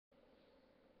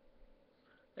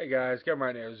Hey guys, Kevin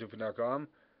right here at XUFN.com,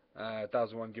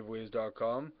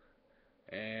 1001giveaways.com,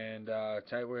 and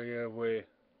tonight we're here with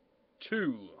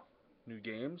two new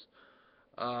games.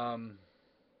 Um,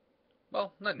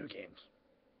 well, not new games,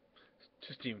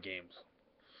 just Steam games.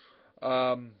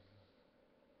 Um,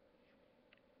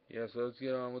 yeah, so let's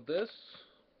get on with this.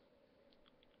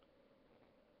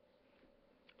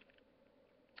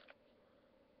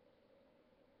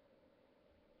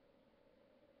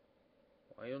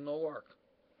 Why you no work?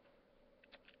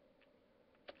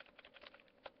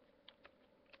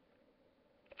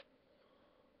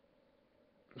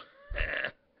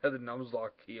 Had the numbs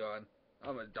lock key on.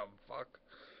 I'm a dumb fuck.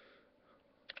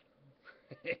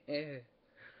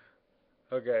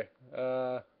 Okay,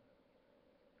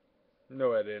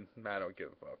 no I didn't. I don't give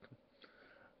a fuck.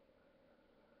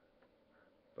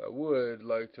 But I would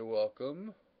like to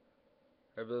welcome,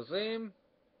 ever the same,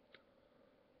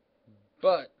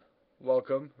 but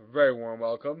welcome, very warm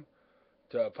welcome,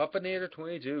 to Puppinator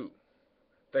 22.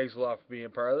 Thanks a lot for being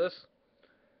part of this.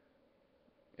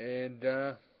 And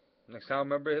next time,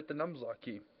 remember to hit the numbers lock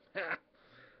key.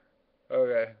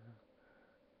 Okay.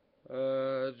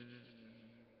 Randomize.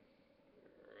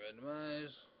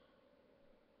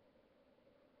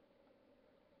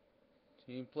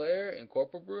 Team player and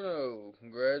Corporal Bruno.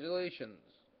 Congratulations.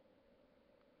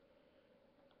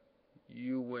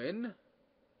 You win.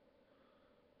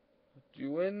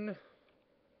 You win.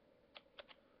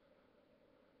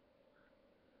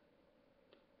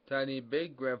 Tiny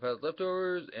Big, Grandpa's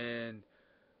Leftovers, and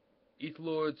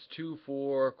Etherlords II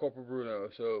for Corporal Bruno.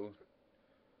 So,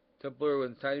 Templar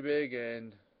wins Tiny Big,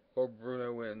 and Corporal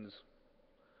Bruno wins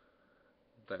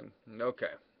thing.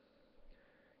 Okay.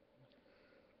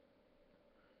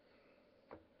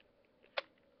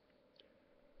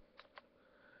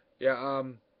 Yeah,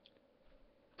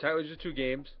 tonight was just two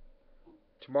games.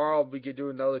 Tomorrow I'll be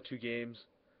doing another two games.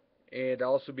 And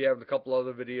I'll also be having a couple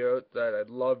other videos that I'd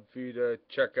love for you to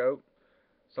check out.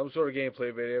 Some sort of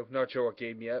gameplay video, not sure what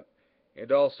game yet. And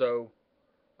also,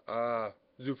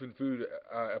 XUFN Food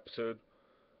episode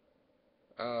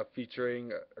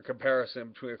featuring a comparison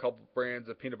between a couple brands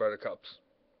of peanut butter cups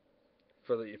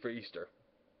for Easter.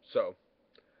 So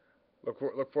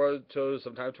look forward to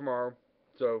sometime tomorrow.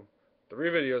 So 3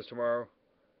 videos tomorrow,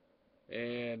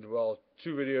 and well,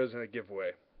 2 videos and a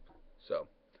giveaway. So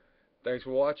thanks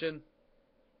for watching.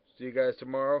 See you guys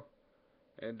tomorrow,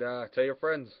 and tell your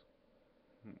friends.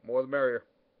 More the merrier.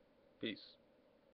 Peace.